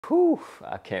Whew,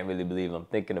 I can't really believe I'm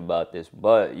thinking about this,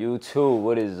 but you too,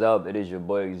 what is up? It is your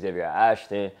boy Xavier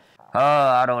Ashton.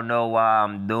 I don't know why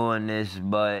I'm doing this,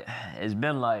 but it's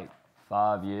been like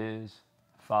 5 years.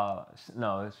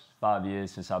 It's 5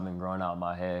 years since I've been growing out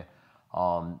my hair.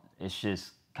 It's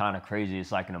just kind of crazy.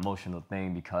 It's like an emotional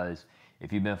thing because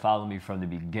if you've been following me from the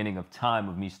beginning of time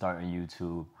of me starting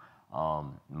YouTube,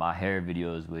 my hair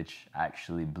videos, which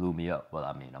actually blew me up. Well,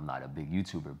 I mean, I'm not a big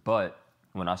YouTuber, but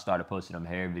when I started posting them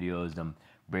hair videos, them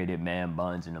braided man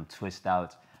buns and them twist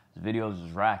outs, the videos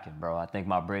was racking, bro. I think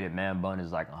my braided man bun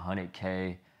is like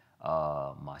 100K.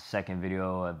 My second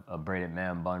video, a braided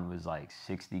man bun, was like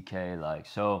 60K. Like,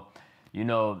 so, you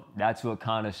know, that's what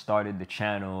kind of started the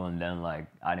channel. And then like,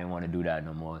 I didn't want to do that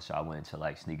no more. So I went into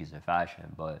like sneakers and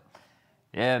fashion. But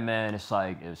yeah, man, it's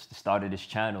like, it's the start of this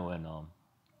channel and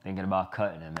thinking about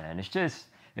cutting it, man. It's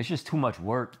just too much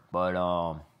work. But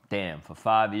damn, for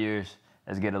 5 years,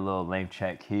 let's get a little length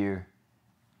check here.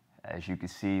 As you can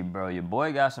see, bro, your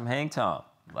boy got some hang time.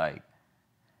 Like,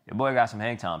 your boy got some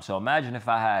hang time. So imagine if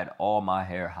I had all my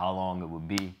hair, how long it would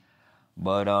be.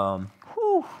 But,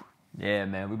 whew, yeah,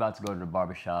 man, we about to go to the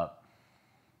barbershop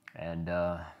and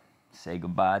say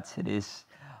goodbye to this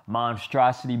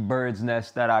monstrosity bird's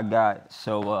nest that I got.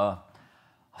 So, I'll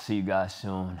see you guys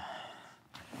soon.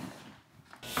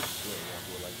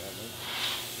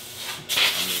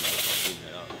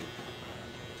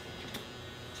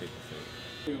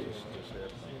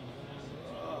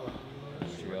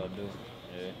 What y'all do?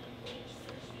 Yeah.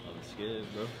 I'm scared,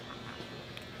 bro.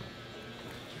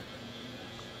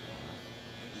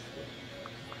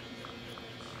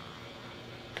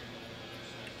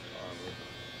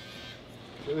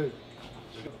 Good.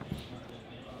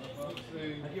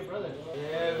 Like your brother.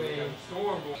 Yeah, man.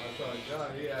 Storm. I saw John.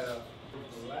 He had a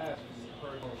last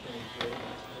person came through.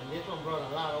 And this one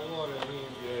brought a lot of water. I mean,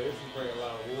 yeah, this is bringing a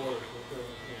lot of water. So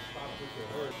stop this and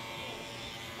hurt.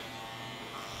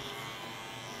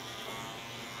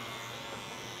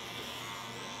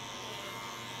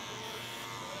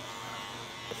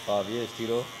 5 years,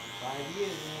 Tito. 5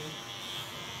 years, man.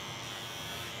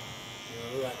 You know,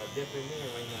 we're like a different man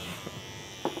right now.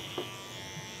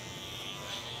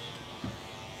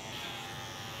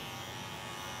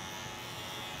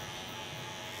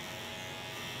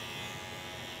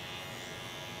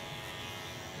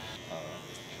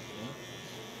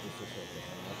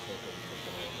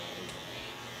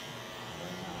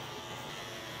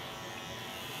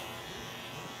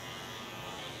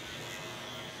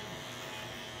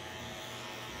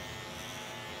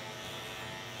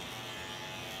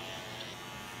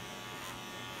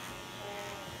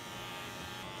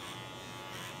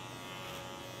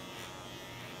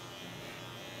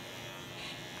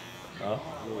 Huh?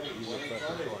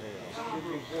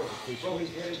 Bro, he's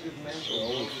very good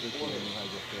mentor.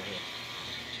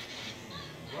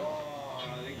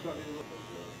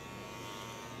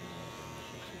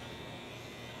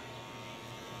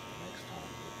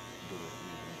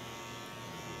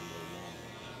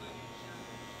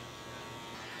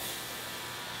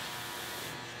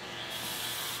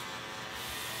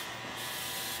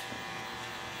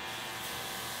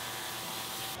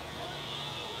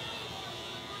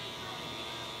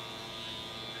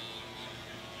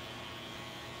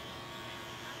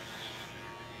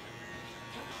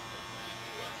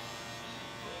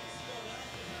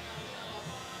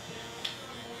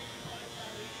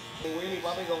 Winnie,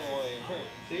 papi, como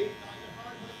 ¿sí?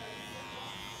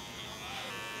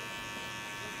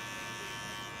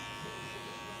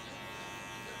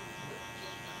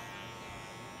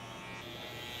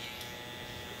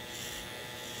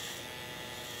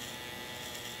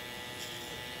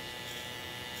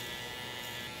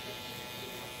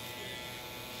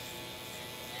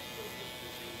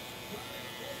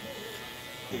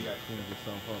 You got clean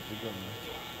yourself up. You're good, man.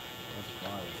 That's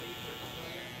fire.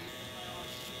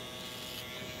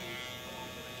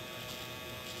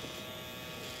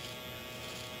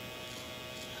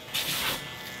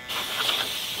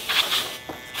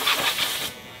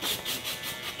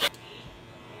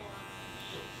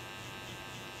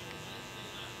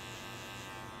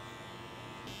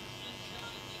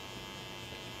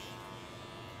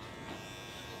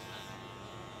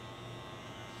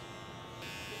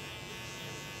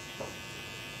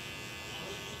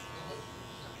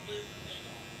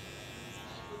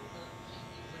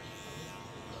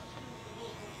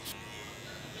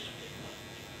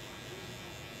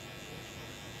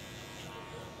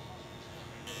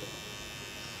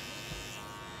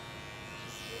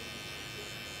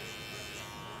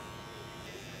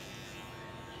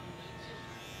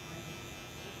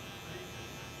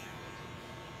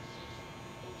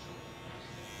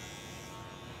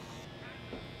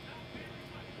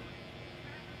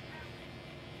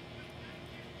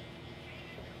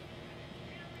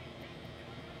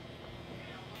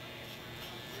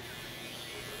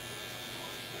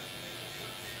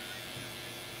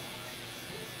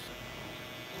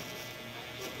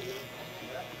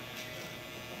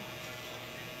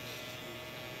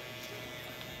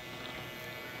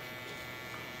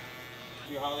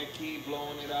 See how they keep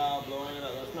blowing it out, blowing it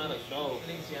out. That's not a show.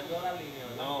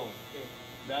 No.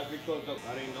 That's because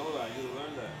I didn't know that. You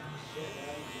learned that.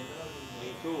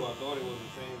 Me too. I thought it was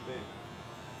the same thing.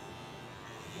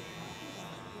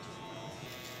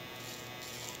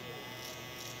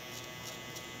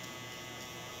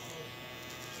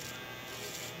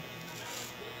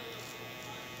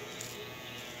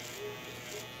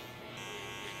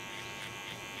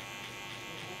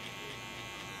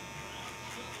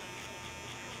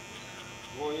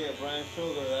 Oh yeah, brown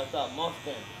sugar. That's that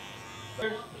Mustang.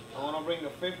 I want to bring the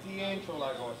 50 inch or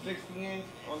like a 60 inch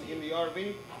in the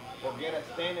RV, or get a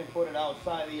stand and put it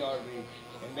outside the RV.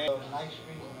 And then,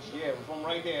 yeah, from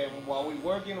right there, while we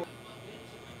working.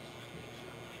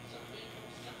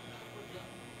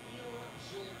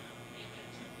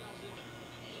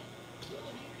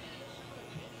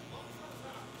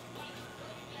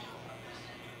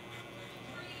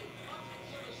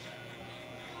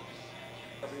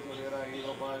 Si hubiera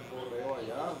ido para el correo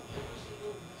allá.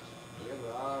 Qué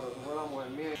raro, eso fue la mujer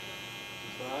mía.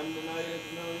 Nadie le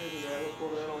haga el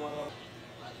correo más rápido.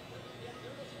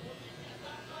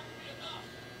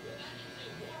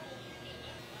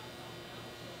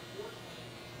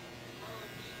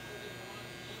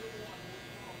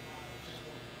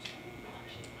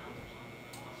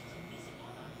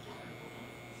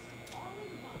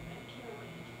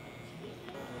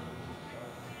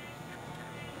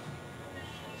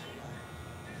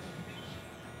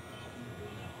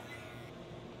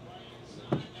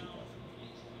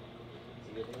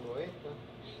 Yo tengo esta.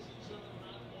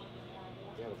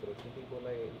 Ya, pero es típico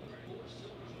la. I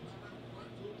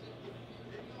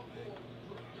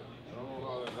don't know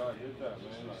how that guy did that,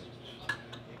 man. Like,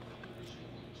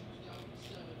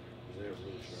 they're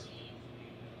really sharp.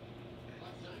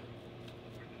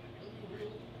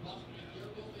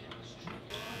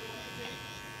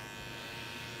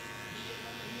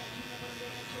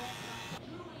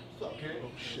 What's up, kid? Oh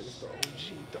shit, it's the OG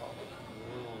dog.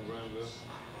 We're on Granville.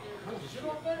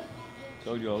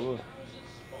 Told you all was.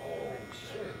 Oh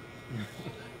shit.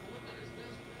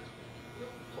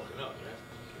 Fucking up, man.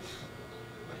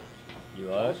 You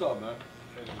alright? What's up, man?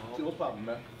 See, what's poppin',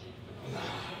 man?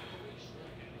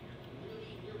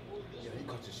 Yeah, he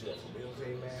cut your shit up for real,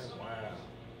 man. Wow.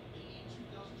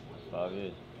 5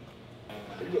 years.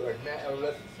 You look like mad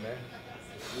adolescents, man.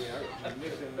 Yeah, I'm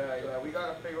missing that. Like, we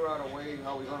gotta figure out a way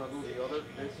how we're gonna do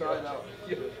this side out.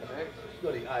 Next.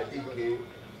 You the ID, kid.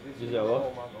 You said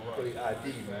what? For the ID,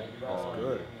 man. That's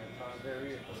good.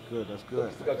 That's good, that's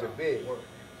good. Still got your bid.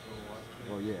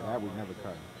 Well, yeah, that would never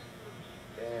cut.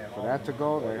 Damn. For that to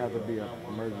go, there had to be an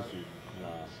emergency.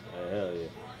 Nah, hell yeah.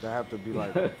 That have to be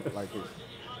like it's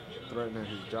threatening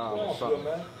his job or something.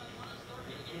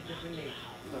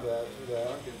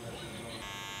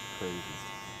 Crazy.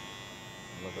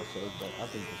 Like I said, but I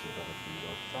think this is better for you,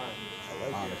 though.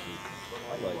 Honestly.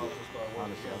 I like it.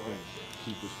 Honestly, I think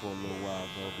keep this for a little while,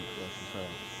 bro, because it's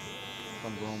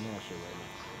some grown man shit right now.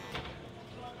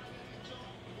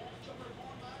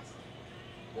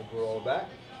 We'll put it all back.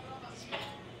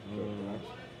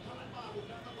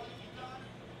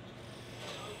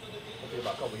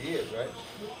 About a couple years, right?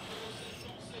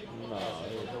 Nah,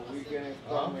 The weekend is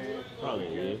coming. Probably a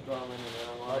year.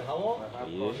 Like how long? A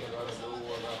year.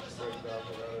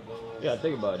 Yeah,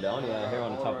 think about that. I only had hair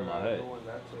on the top of my head.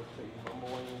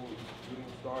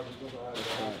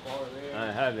 I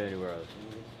didn't have it anywhere else.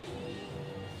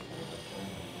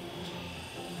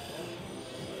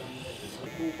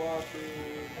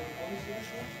 Toolboxes,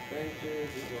 benches,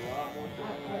 there's a lot more to it.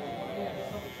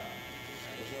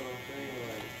 That's what I'm saying,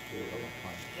 like,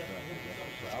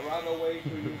 I'd rather wait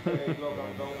till you say, look,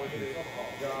 I'm done with this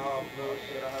job, little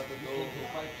shit I have to do,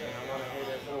 and I'm gonna hit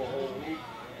it for a whole week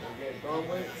and get done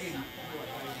with, and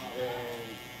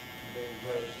then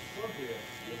just,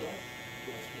 you know,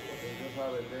 they just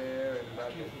have it there and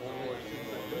back and forth, you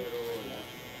know, a little, and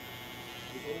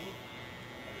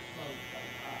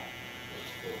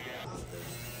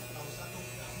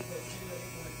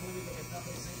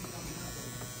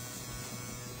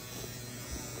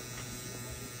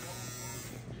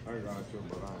I got you,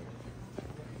 but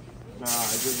nah,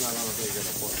 it's just not gonna take it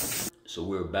apart. So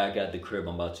we're back at the crib.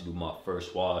 I'm about to do my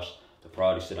first wash. The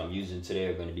products that I'm using today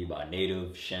are going to be by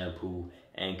Native shampoo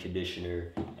and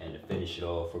conditioner. And to finish it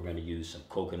off, we're going to use some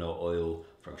coconut oil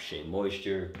from Shea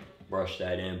Moisture. Brush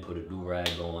that in, put a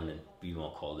do-rag on, and we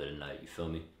gonna call it a night. You feel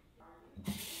me?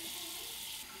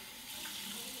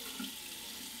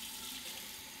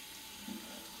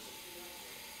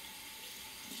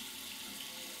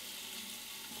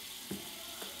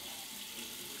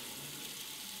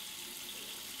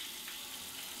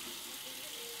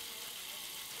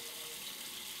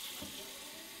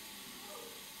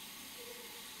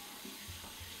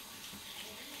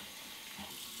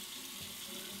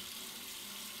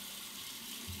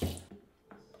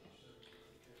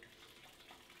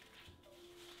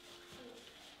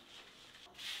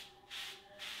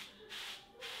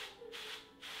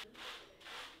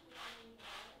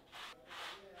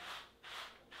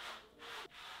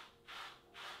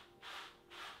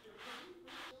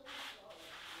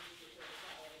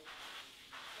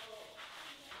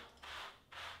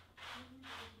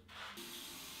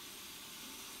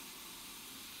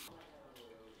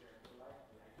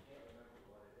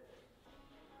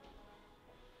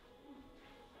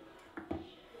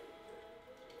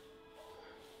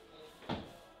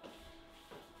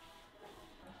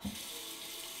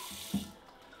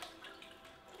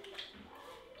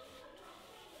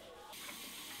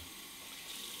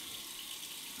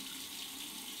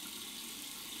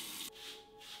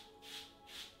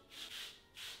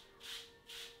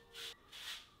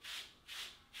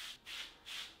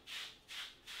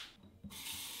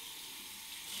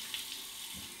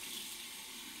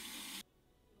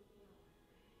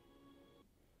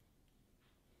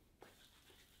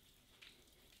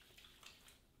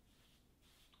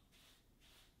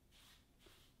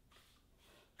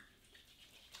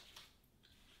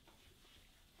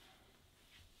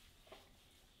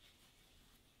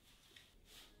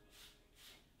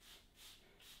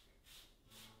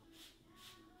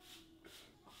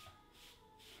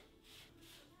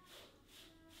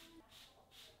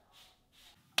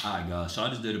 Alright guys, so I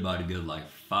just did about a good like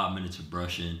 5 minutes of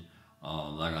brushing.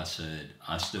 Like I said,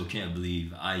 I still can't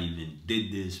believe I even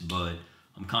did this, but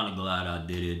I'm kind of glad I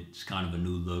did it. It's kind of a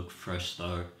new look, fresh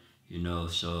start, you know,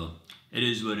 so it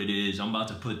is what it is. I'm about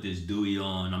to put this dewy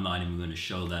on. I'm not even going to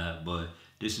show that, but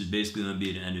this is basically going to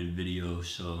be the end of the video.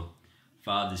 So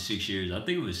 5 to 6 years, I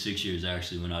think it was 6 years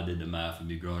actually when I did the math of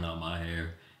me growing out my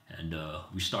hair, and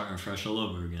we starting fresh all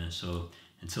over again. So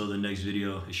until the next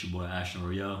video, it's your boy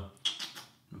AshtonRoyale.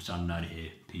 I'm signing out of here.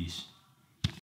 Peace.